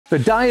The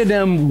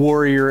Diadem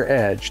Warrior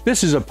Edge.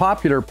 This is a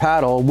popular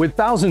paddle with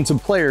thousands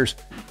of players,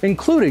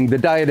 including the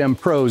Diadem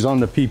pros on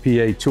the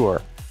PPA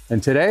Tour.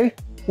 And today,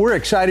 we're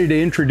excited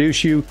to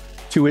introduce you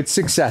to its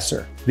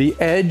successor, the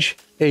Edge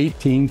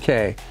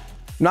 18K.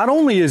 Not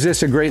only is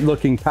this a great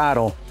looking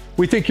paddle,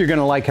 we think you're going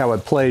to like how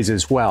it plays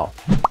as well.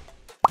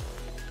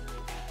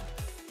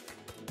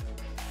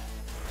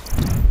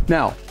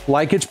 Now,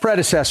 like its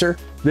predecessor,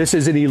 this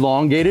is an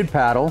elongated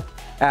paddle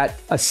at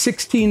a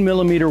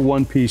 16mm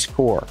one-piece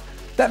core.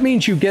 That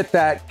means you get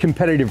that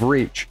competitive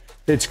reach.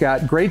 It's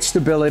got great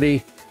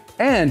stability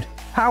and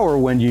power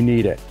when you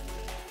need it.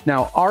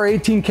 Now, our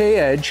 18K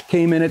Edge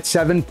came in at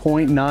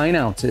 7.9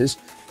 ounces,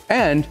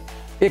 and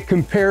it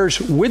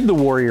compares with the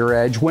Warrior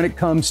Edge when it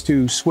comes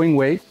to swing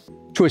weight,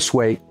 twist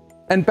weight,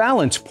 and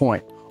balance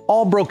point,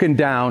 all broken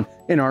down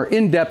in our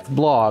in-depth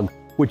blog,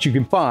 which you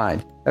can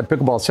find at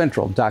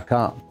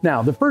PickleballCentral.com.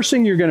 Now, the first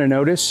thing you're going to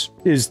notice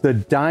is the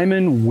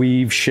diamond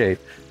weave shape.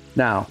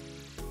 Now,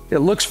 it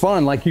looks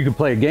fun, like you could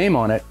play a game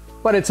on it,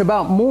 but it's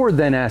about more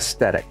than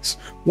aesthetics.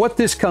 What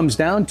this comes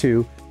down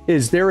to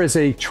is there is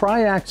a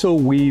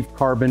triaxial weave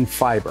carbon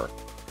fiber.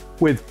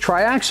 With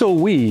triaxial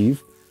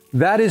weave,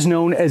 that is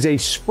known as a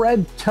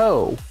spread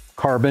toe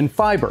carbon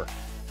fiber.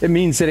 It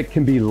means that it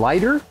can be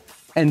lighter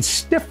and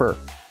stiffer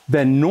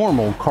than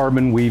normal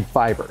carbon weave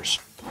fibers.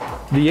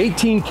 The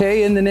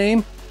 18K in the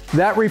name,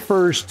 that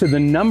refers to the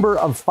number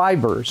of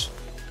fibers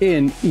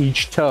in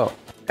each toe.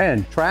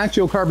 And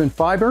triaxial carbon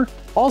fiber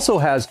also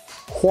has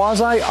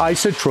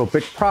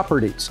quasi-isotropic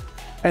properties.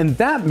 And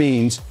that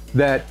means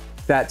that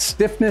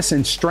stiffness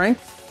and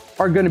strength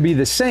are going to be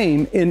the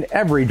same in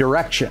every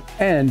direction.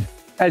 And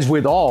as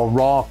with all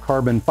raw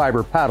carbon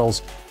fiber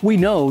paddles, we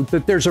know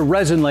that there's a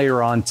resin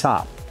layer on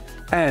top.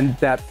 And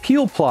that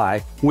peel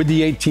ply with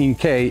the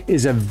 18K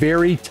is a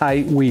very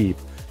tight weave.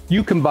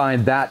 You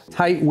combine that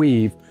tight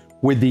weave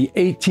with the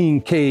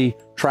 18K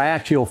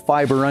triaxial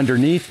fiber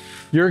underneath,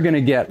 you're going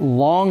to get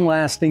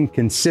long-lasting,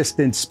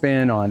 consistent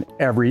spin on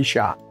every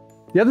shot.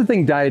 The other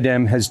thing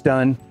Diadem has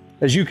done,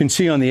 as you can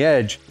see on the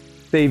Edge,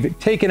 they've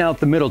taken out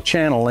the middle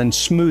channel and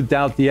smoothed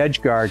out the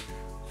edge guard.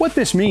 What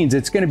this means,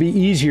 it's going to be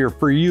easier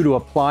for you to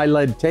apply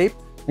lead tape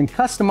and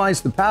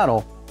customize the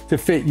paddle to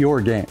fit your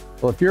game.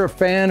 Well, if you're a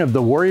fan of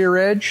the Warrior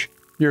Edge,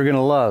 you're going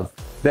to love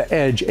the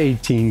Edge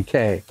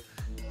 18K.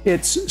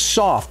 It's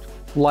soft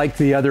like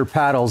the other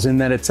paddles in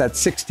that it's at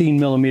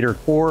 16mm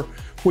core,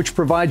 which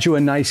provides you a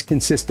nice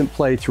consistent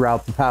play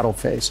throughout the paddle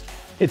face.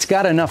 It's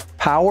got enough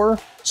power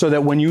so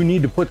that when you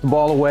need to put the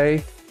ball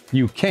away,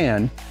 you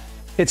can.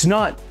 It's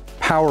not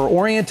power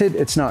oriented,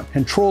 it's not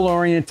control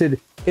oriented,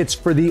 it's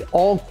for the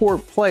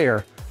all-court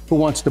player who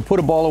wants to put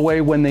a ball away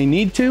when they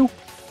need to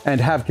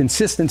and have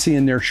consistency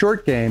in their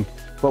short game,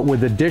 but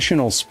with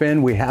additional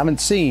spin we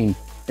haven't seen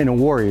in a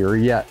Warrior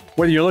yet.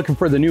 Whether you're looking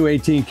for the new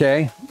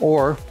 18K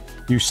or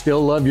you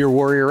still love your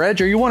Warrior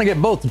Edge, or you want to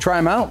get both to try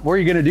them out, where are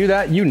you going to do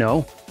that? You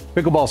know,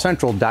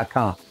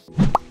 PickleballCentral.com.